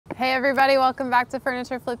Hey everybody, welcome back to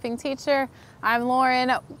Furniture Flipping Teacher. I'm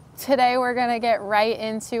Lauren. Today we're gonna get right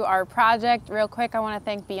into our project. Real quick, I wanna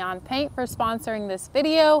thank Beyond Paint for sponsoring this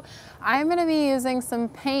video. I'm gonna be using some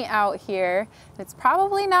paint out here. It's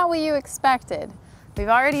probably not what you expected. We've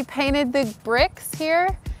already painted the bricks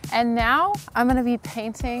here, and now I'm gonna be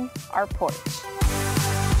painting our porch.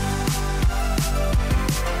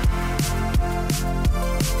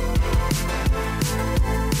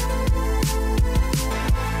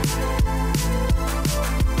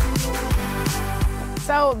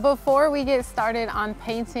 So before we get started on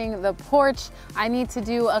painting the porch, I need to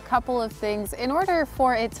do a couple of things in order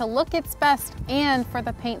for it to look its best and for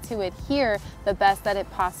the paint to adhere the best that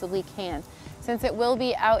it possibly can. Since it will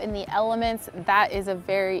be out in the elements, that is a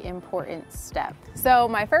very important step. So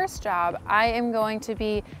my first job, I am going to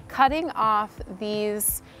be cutting off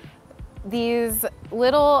these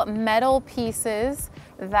little metal pieces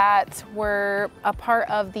that were a part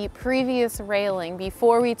of the previous railing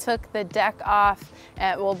before we took the deck off.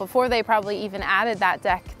 Well, before they probably even added that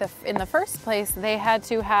deck in the first place, they had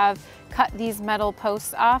to have cut these metal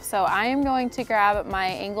posts off. So I am going to grab my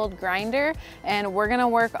angled grinder and we're gonna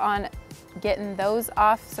work on getting those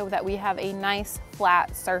off so that we have a nice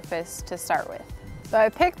flat surface to start with. So I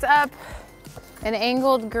picked up an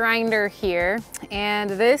angled grinder here,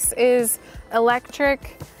 and this is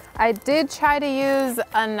electric. I did try to use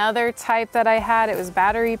another type that I had. It was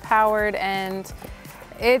battery powered and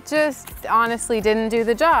it just honestly didn't do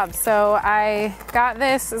the job. So I got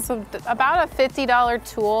this. It's about a $50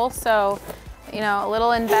 tool. So, you know, a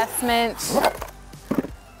little investment.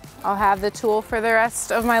 I'll have the tool for the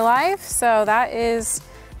rest of my life. So that is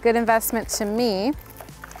good investment to me.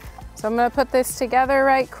 So I'm gonna put this together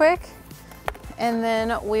right quick and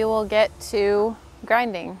then we will get to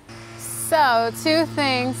grinding. So two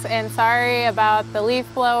things, and sorry about the leaf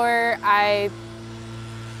blower. I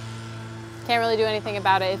can't really do anything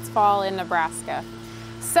about it. It's fall in Nebraska.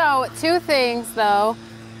 So two things though.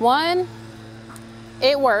 One,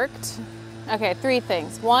 it worked. Okay, three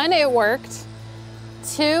things. One, it worked.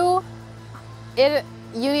 Two, you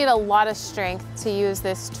need a lot of strength to use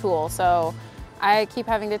this tool. So I keep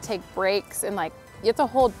having to take breaks and like, you have to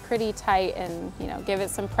hold pretty tight and, you know, give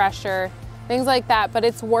it some pressure, things like that, but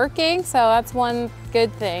it's working, so that's one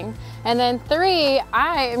good thing. And then three,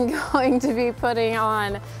 I am going to be putting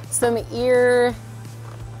on some ear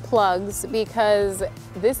plugs because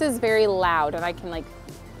this is very loud and I can like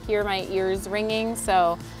hear my ears ringing.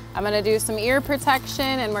 So I'm gonna do some ear protection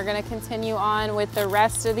and we're gonna continue on with the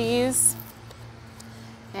rest of these.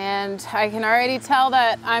 And I can already tell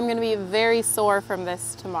that I'm gonna be very sore from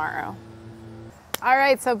this tomorrow. All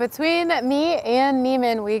right, so between me and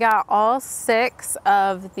Neiman, we got all 6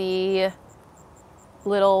 of the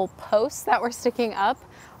little posts that were sticking up,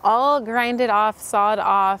 all grinded off, sawed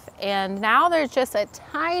off, and now there's just a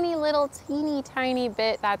tiny little teeny tiny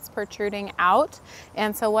bit that's protruding out.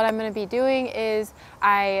 And so what I'm gonna be doing is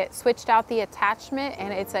I switched out the attachment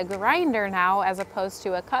and it's a grinder now as opposed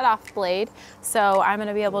to a cutoff blade. So I'm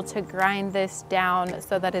gonna be able to grind this down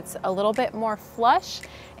so that it's a little bit more flush,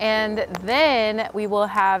 and then we will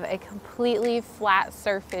have a completely flat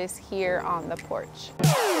surface here on the porch.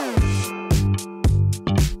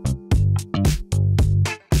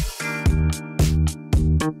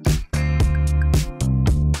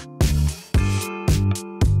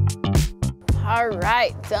 All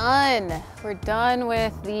right, done. We're done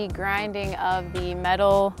with the grinding of the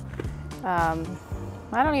metal,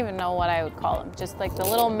 I don't even know what I would call them, just like the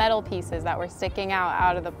little metal pieces that were sticking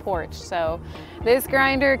out of the porch. So this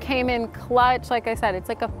grinder came in clutch. Like I said, it's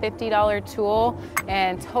like a $50 tool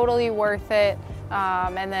and totally worth it.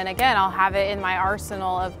 And then again, I'll have it in my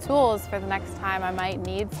arsenal of tools for the next time I might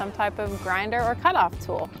need some type of grinder or cutoff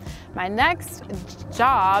tool. My next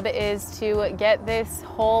job is to get this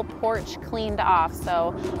whole porch cleaned off.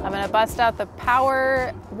 So I'm gonna bust out the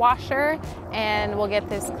power washer and we'll get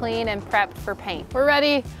this clean and prepped for paint. We're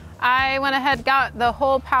ready. I went ahead, got the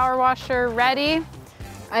whole power washer ready.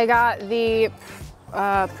 I got the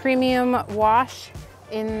premium wash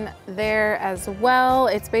in there as well.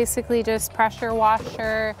 It's basically just pressure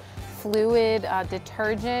washer fluid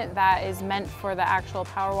detergent that is meant for the actual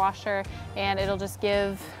power washer, and it'll just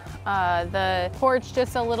give the porch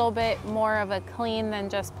just a little bit more of a clean than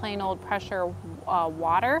just plain old pressure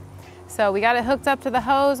water. So we got it hooked up to the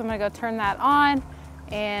hose. I'm gonna go turn that on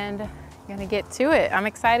and I'm gonna get to it. I'm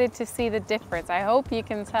excited to see the difference. I hope you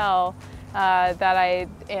can tell that I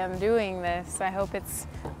am doing this. I hope it's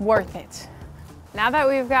worth it. Now that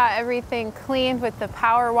we've got everything cleaned with the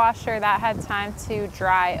power washer, that had time to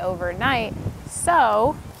dry overnight,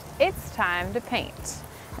 so it's time to paint.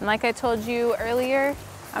 And like I told you earlier,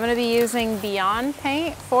 I'm gonna be using Beyond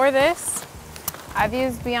Paint for this. I've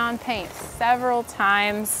used Beyond Paint several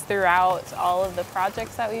times throughout all of the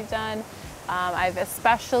projects that we've done. I've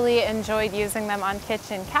especially enjoyed using them on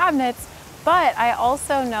kitchen cabinets, but I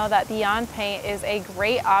also know that Beyond Paint is a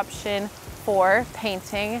great option for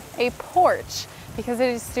painting a porch because it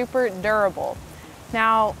is super durable.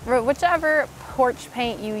 Now, whichever porch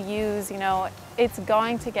paint you use, you know, it's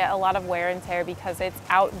going to get a lot of wear and tear because it's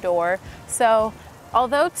outdoor. So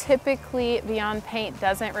although typically Beyond Paint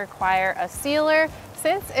doesn't require a sealer,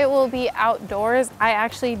 since it will be outdoors, I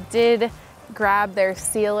actually did grab their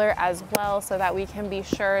sealer as well so that we can be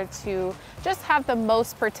sure to just have the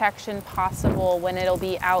most protection possible when it'll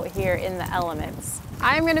be out here in the elements.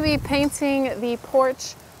 I'm going to be painting the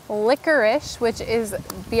porch Licorice, which is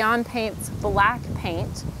Beyond Paint's black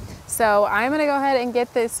paint. So I'm going to go ahead and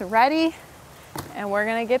get this ready and we're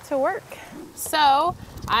going to get to work. So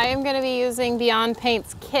I am going to be using Beyond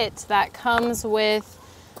Paint's kit that comes with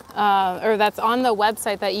or that's on the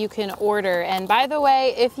website that you can order. And by the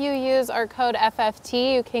way, if you use our code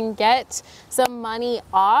FFT, you can get some money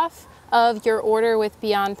off of your order with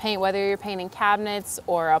Beyond Paint, whether you're painting cabinets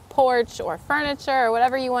or a porch or furniture or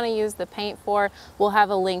whatever you want to use the paint for. We'll have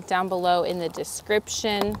a link down below in the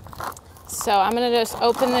description. So I'm going to just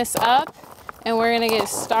open this up and we're going to get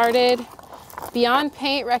started. Beyond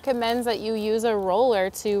Paint recommends that you use a roller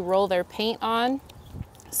to roll their paint on.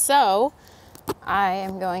 So I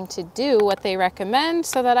am going to do what they recommend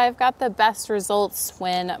so that I've got the best results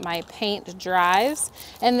when my paint dries.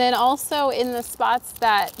 And then also in the spots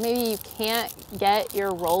that maybe you can't get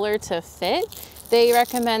your roller to fit, they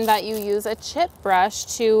recommend that you use a chip brush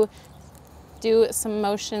to do some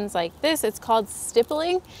motions like this. It's called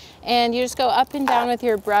stippling, and you just go up and down with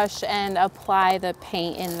your brush and apply the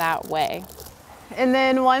paint in that way. And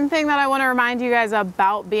then one thing that I want to remind you guys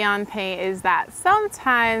about Beyond Paint is that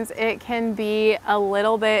sometimes it can be a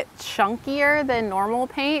little bit chunkier than normal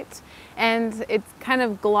paint and it kind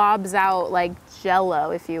of globs out like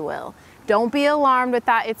jello, if you will. Don't be alarmed with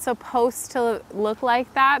that. It's supposed to look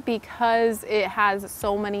like that because it has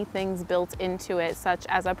so many things built into it, such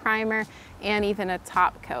as a primer and even a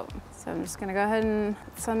top coat. So I'm just going to go ahead and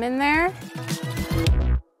put some in there.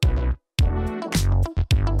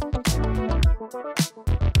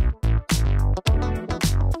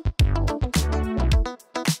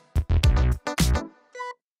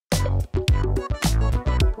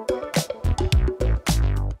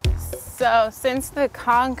 So since the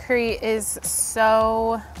concrete is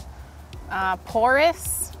so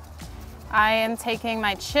porous, I am taking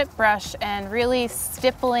my chip brush and really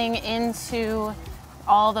stippling into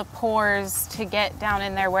all the pores to get down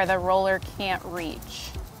in there where the roller can't reach.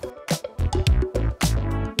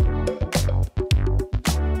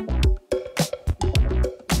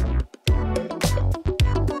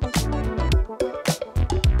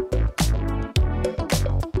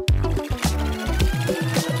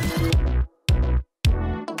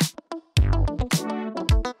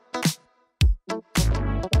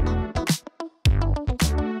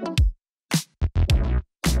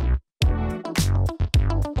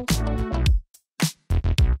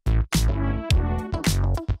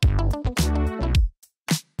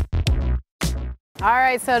 All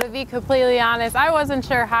right, so to be completely honest, I wasn't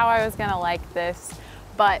sure how I was gonna like this,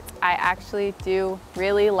 but I actually do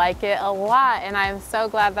really like it a lot, and I'm so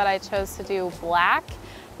glad that I chose to do black.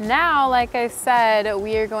 Now, like I said,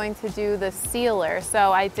 we are going to do the sealer.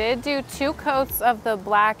 So I did do 2 coats of the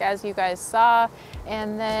black, as you guys saw,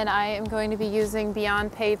 and then I am going to be using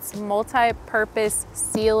Beyond Paint's multi-purpose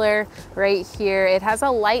sealer right here. It has a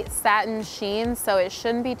light satin sheen, so it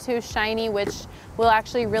shouldn't be too shiny, which will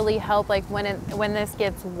actually really help, like when this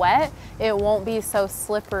gets wet, it won't be so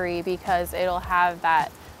slippery because it'll have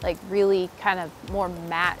that like really kind of more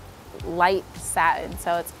matte light satin.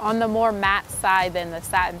 So it's on the more matte side than the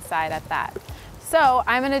satin side at that. So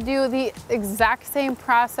I'm gonna do the exact same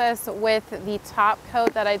process with the top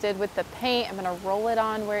coat that I did with the paint. I'm gonna roll it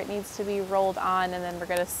on where it needs to be rolled on, and then we're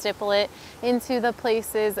gonna stipple it into the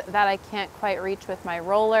places that I can't quite reach with my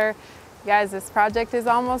roller. Guys, this project is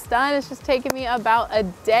almost done. It's just taken me about a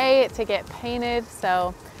day to get painted,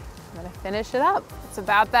 so I'm gonna finish it up. It's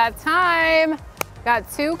about that time.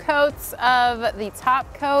 Got 2 coats of the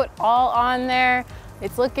top coat all on there.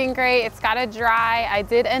 It's looking great. It's gotta dry. I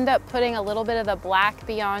did end up putting a little bit of the black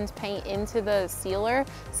Beyond Paint into the sealer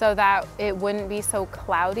so that it wouldn't be so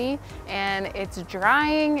cloudy, and it's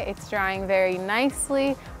drying. It's drying very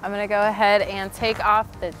nicely. I'm gonna go ahead and take off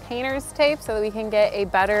the painter's tape so that we can get a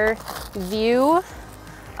better view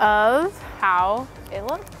of how it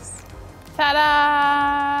looks.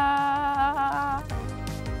 Ta-da!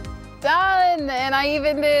 Done! fun. And I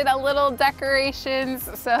even did a little decorations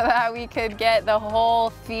so that we could get the whole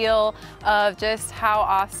feel of just how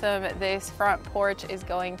awesome this front porch is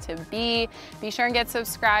going to be. Be sure and get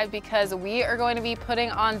subscribed because we are going to be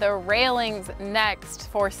putting on the railings next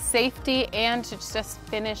for safety and to just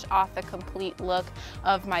finish off the complete look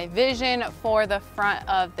of my vision for the front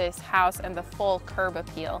of this house and the full curb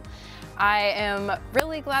appeal. I am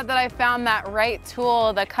really glad that I found that right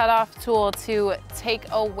tool, the cutoff tool, to take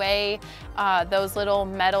away those little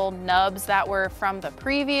metal nubs that were from the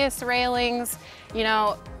previous railings. You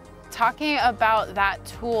know, talking about that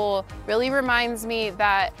tool really reminds me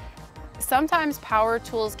that sometimes power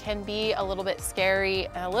tools can be a little bit scary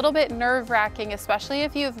and a little bit nerve-wracking, especially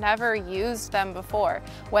if you've never used them before.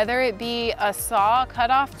 Whether it be a saw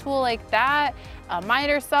cutoff tool like that, a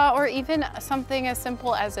miter saw, or even something as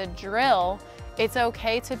simple as a drill, it's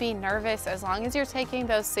okay to be nervous as long as you're taking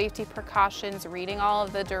those safety precautions, reading all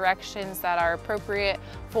of the directions that are appropriate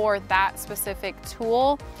for that specific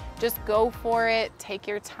tool. Just go for it, take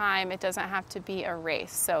your time. It doesn't have to be a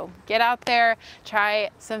race. So get out there, try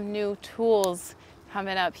some new tools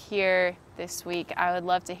coming up here this week. I would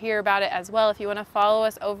love to hear about it as well. If you want to follow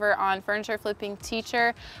us over on Furniture Flipping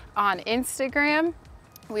Teacher on Instagram,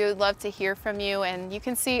 we would love to hear from you, and you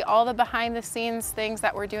can see all the behind the scenes things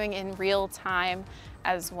that we're doing in real time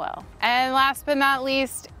as well. And last but not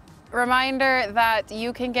least, reminder that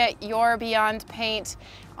you can get your Beyond Paint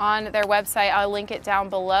on their website. I'll link it down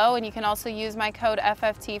below, and you can also use my code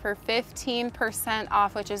FFT for 15%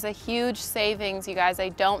 off, which is a huge savings, you guys. I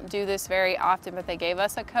don't do this very often, but they gave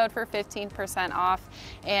us a code for 15% off,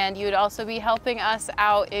 and you would also be helping us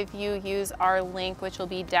out if you use our link, which will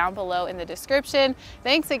be down below in the description.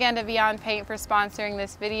 Thanks again to Beyond Paint for sponsoring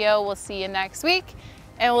this video. We'll see you next week,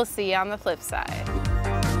 and we'll see you on the flip side.